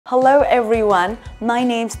Hello everyone, my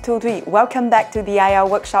name's Thu Thuỷ. Welcome back to the IELTS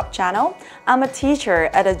Workshop channel. I'm a teacher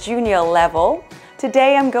at a junior level.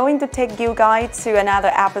 Today I'm going to take you guys to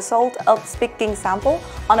another episode of Speaking Sample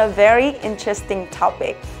on a very interesting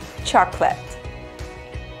topic, chocolate.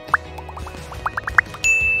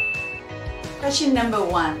 Question number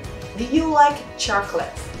 1. Do you like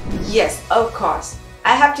chocolate? Yes, of course.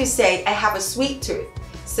 I have to say I have a sweet tooth,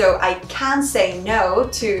 so I can't say no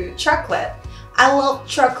to chocolate. I love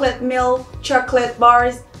chocolate milk, chocolate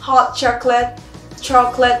bars, hot chocolate,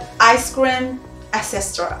 chocolate ice cream,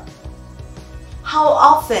 etc. How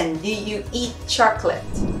often do you eat chocolate?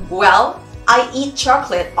 Well, I eat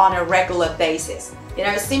chocolate on a regular basis,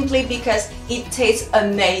 simply because it tastes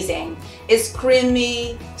amazing. It's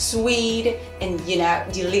creamy, sweet, and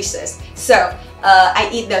delicious. So I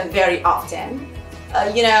eat them very often.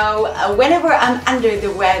 Whenever I'm under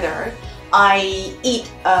the weather, I eat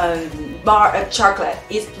a bar of chocolate.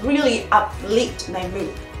 It really uplifts my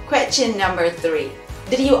mood. Question number 3.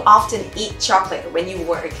 Did you often eat chocolate when you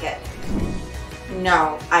were a kid?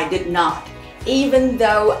 No, I did not. Even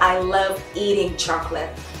though I love eating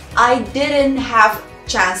chocolate, I didn't have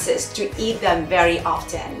chances to eat them very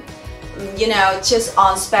often. Just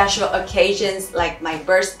on special occasions like my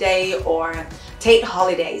birthday or take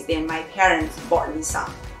holidays, then my parents bought me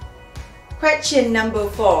some. Question number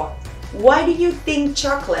 4. Why do you think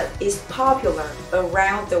chocolate is popular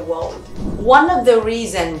around the world? One of the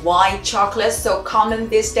reasons why chocolate is so common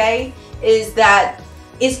this day is that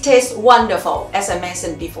it tastes wonderful, as I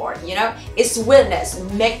mentioned before. Its sweetness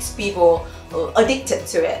makes people addicted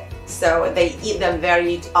to it, so they eat them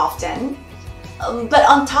very often. But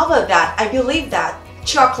on top of that, I believe that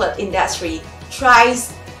chocolate industry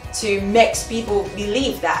tries to make people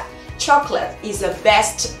believe that chocolate is the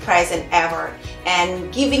best present ever,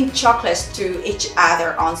 and giving chocolates to each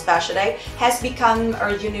other on special day has become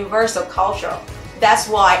a universal culture. That's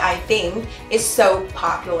why I think it's so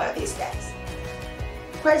popular these days.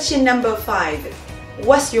 Question number 5.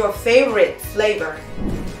 What's your favorite flavor?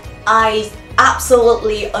 I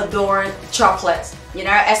absolutely adore chocolate.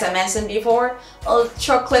 As I mentioned before, a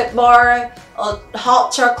chocolate bar, a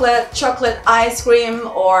hot chocolate, chocolate ice cream,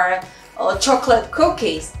 or chocolate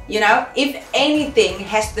cookies. If anything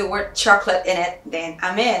has the word chocolate in it, then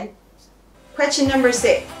I'm in. Question number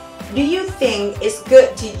 6. Do you think it's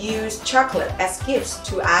good to use chocolate as gifts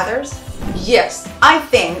to others? Yes, I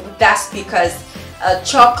think that's because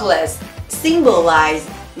chocolates symbolize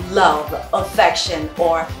love, affection,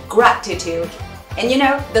 or gratitude. And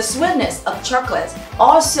the sweetness of chocolate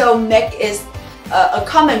also make it a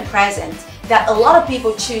common present that a lot of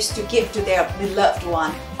people choose to give to their beloved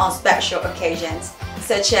one on special occasions,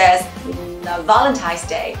 such as Valentine's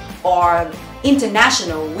Day or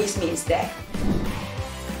International Women's Day.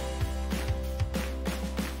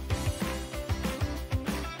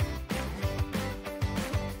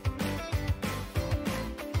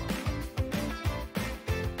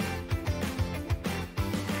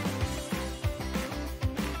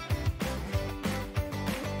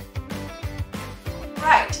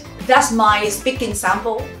 Right, that's my speaking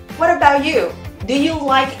sample. What about you? Do you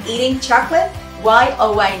like eating chocolate? Why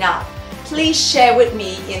or why not? Please share with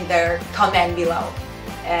me in the comment below.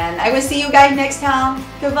 And I will see you guys next time.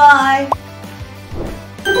 Goodbye!